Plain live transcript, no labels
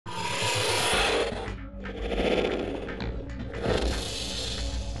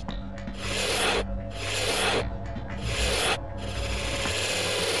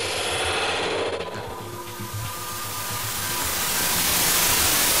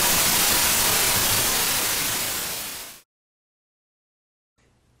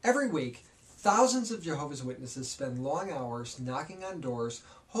Every week, thousands of Jehovah's Witnesses spend long hours knocking on doors,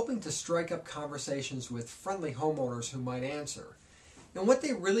 hoping to strike up conversations with friendly homeowners who might answer. And what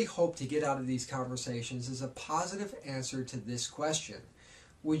they really hope to get out of these conversations is a positive answer to this question.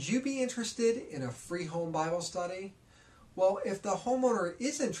 Would you be interested in a free home Bible study? Well, if the homeowner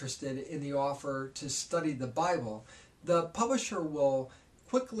is interested in the offer to study the Bible, the publisher will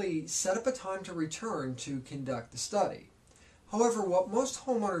quickly set up a time to return to conduct the study. However, what most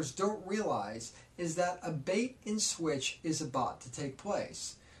homeowners don't realize is that a bait and switch is about to take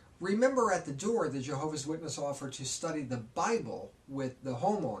place. Remember, at the door, the Jehovah's Witness offer to study the Bible with the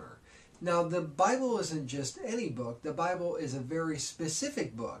homeowner. Now, the Bible isn't just any book. The Bible is a very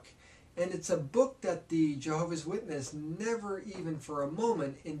specific book. And it's a book that the Jehovah's Witness never even for a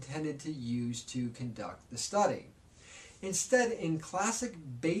moment intended to use to conduct the study. Instead, in classic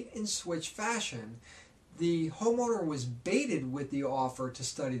bait and switch fashion, the homeowner was baited with the offer to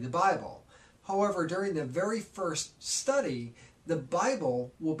study the Bible. However, during the very first study, the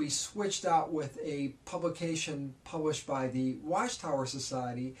Bible will be switched out with a publication published by the Watchtower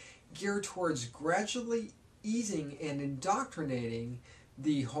Society geared towards gradually easing and indoctrinating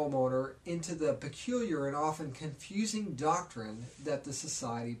the homeowner into the peculiar and often confusing doctrine that the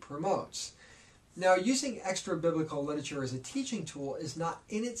society promotes. Now, using extra biblical literature as a teaching tool is not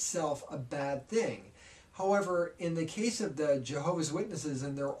in itself a bad thing. However, in the case of the Jehovah's Witnesses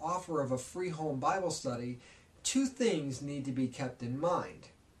and their offer of a free home Bible study, two things need to be kept in mind.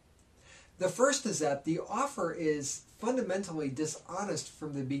 The first is that the offer is fundamentally dishonest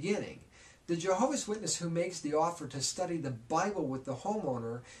from the beginning. The Jehovah's Witness who makes the offer to study the Bible with the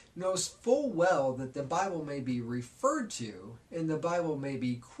homeowner knows full well that the Bible may be referred to and the Bible may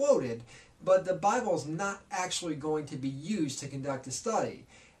be quoted, but the Bible is not actually going to be used to conduct a study.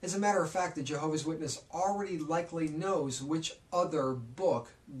 As a matter of fact, the Jehovah's Witness already likely knows which other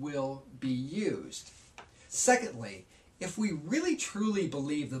book will be used. Secondly, if we really truly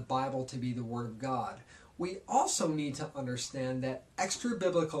believe the Bible to be the Word of God, we also need to understand that extra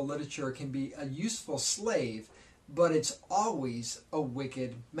biblical literature can be a useful slave, but it's always a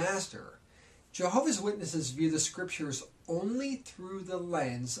wicked master. Jehovah's Witnesses view the Scriptures only through the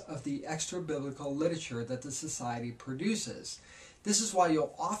lens of the extra biblical literature that the society produces. This is why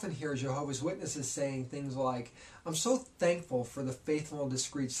you'll often hear Jehovah's Witnesses saying things like, "I'm so thankful for the faithful and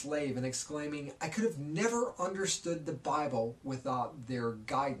discreet slave," and exclaiming, "I could have never understood the Bible without their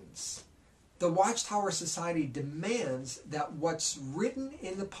guidance." The Watchtower Society demands that what's written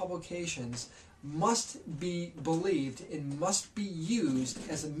in the publications must be believed and must be used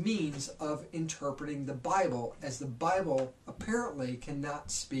as a means of interpreting the Bible, as the Bible apparently cannot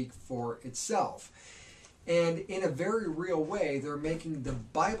speak for itself. And in a very real way, they're making the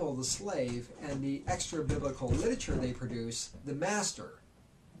Bible the slave and the extra biblical literature they produce the master.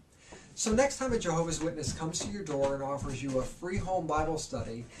 So next time a Jehovah's Witness comes to your door and offers you a free home Bible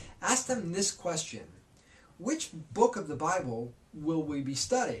study, ask them this question: which book of the Bible will we be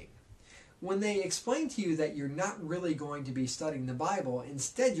studying? When they explain to you that you're not really going to be studying the Bible,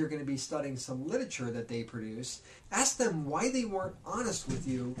 instead you're going to be studying some literature that they produce, ask them why they weren't honest with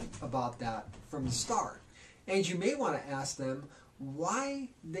you about that from the start. And you may want to ask them why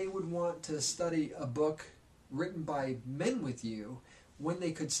they would want to study a book written by men with you when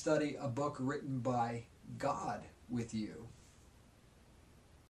they could study a book written by God with you.